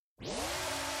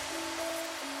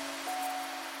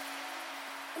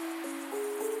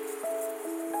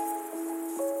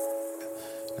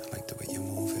Like the way you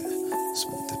move it.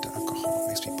 Smooth the alcohol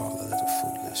makes me ball a little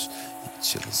foolish. You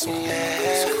chillin' so long,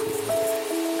 it's cool.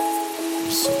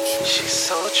 You're so true. She's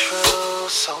so true,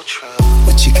 so true.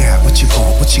 What you got, what you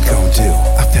want, what you gon' do?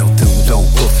 I fell through, don't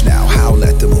woof now. Howl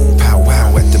at the moon, pow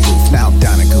wow at the roof. Now I'm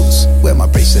down a goose, where my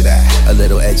bracelet at? A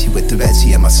little edgy with the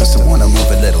veggie, and my sister wanna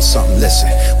move a little something.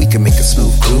 Listen, we can make a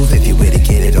smooth groove if you way to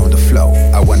get it on the flow.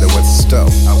 I wonder what's the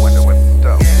stove.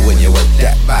 When you work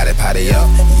that body, potty up.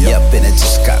 Yep, and it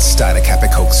just got started. Cap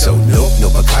and Coke, so nope, no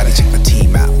Bacardi. Check my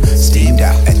team out, steamed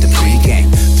out at the pregame.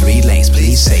 3 lanes,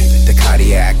 please save it. The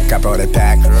cardiac, I brought it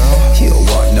back. You don't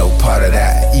want no part of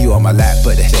that. You on my lap,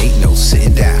 but it ain't no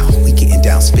sitting down. We getting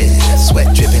down, spinning,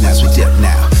 sweat dripping as we dip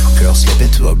now. Girl, slip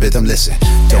into a rhythm, listen.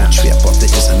 Don't trip off the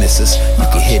is and misses. You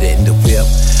can hit it in the whip.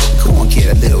 Go on, get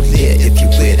a little lit if you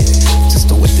with it. Just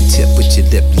don't with the tip with your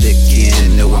lip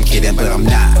licking. No, I'm kidding, but I'm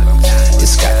not.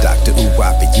 It's got Dr.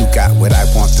 Uwap, and you got what I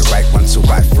want, the right one, so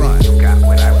right front. You got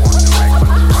what I want, the right one,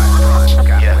 so right front. You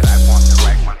got what I want, the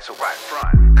right one, so right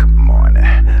front. Come on,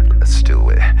 let's do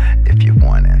it. If you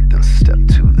want it, then step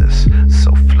to this.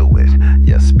 So fluid,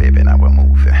 yes, baby, now we're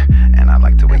moving. And I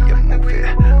like the way you move it.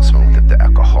 Smooth if the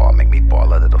alcohol make me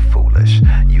ball a little foolish.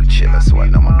 You chillin', so I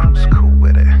know my crew's cool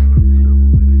with it.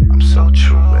 I'm so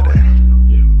true with it.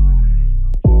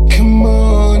 Come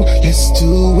on, let's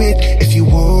do it. If you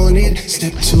want it,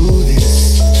 step to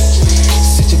this.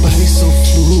 Set your body so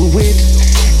fluid,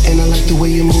 and I like the way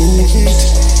you move it.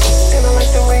 And I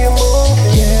like the way you move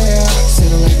it. Yeah,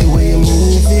 said I like the way you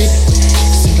move it.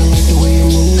 Said I like the way you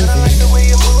move it. I like the way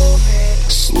you move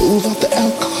it. Smooth off the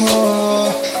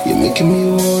alcohol, you're making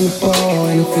me wanna ball,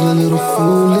 and I feel a little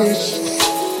foolish,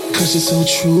 'cause you're so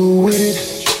true with it,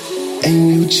 and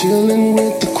you chillin'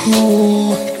 with the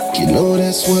crew. You know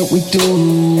that's what we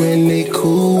do, and they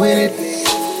cool with it,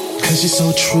 'cause you're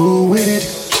so true with it.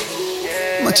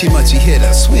 Munchy hit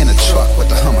us, we in a truck with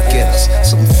the Hummer get us.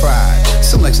 Something fried,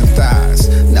 some legs and thighs.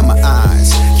 Now my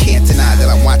eyes can't deny that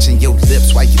I'm watching your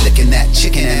lips while you licking that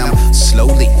chicken, and I'm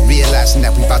slowly realizing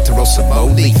that we about to roast some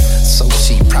moldy. So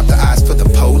cheap, prop the eyes for the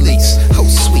police. Oh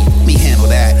sweet, me handle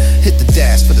that. Hit the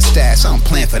dash for the stash, I don't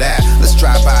plan for that. Let's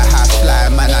drive by high fly,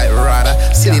 my night rider.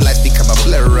 City lights become a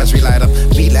blur as we light up.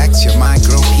 Relax your mind,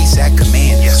 girl, peace at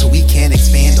command, so we can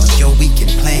expand on your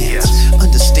weekend plans.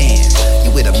 Understand,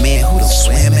 you with a man who don't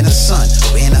swim in the sun.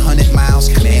 Ran 100 miles,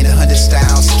 command 100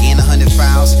 styles, scan 100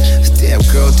 files. Damn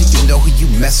girl, do you know who you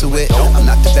messing with? I'm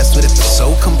not the best with it, but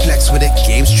so complex with it.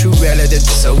 Game's true relative,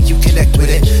 so you connect with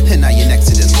it. And now you're next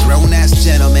to this grown-ass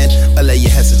gentleman. I'll lay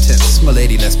your hesitance, my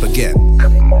lady, let's begin.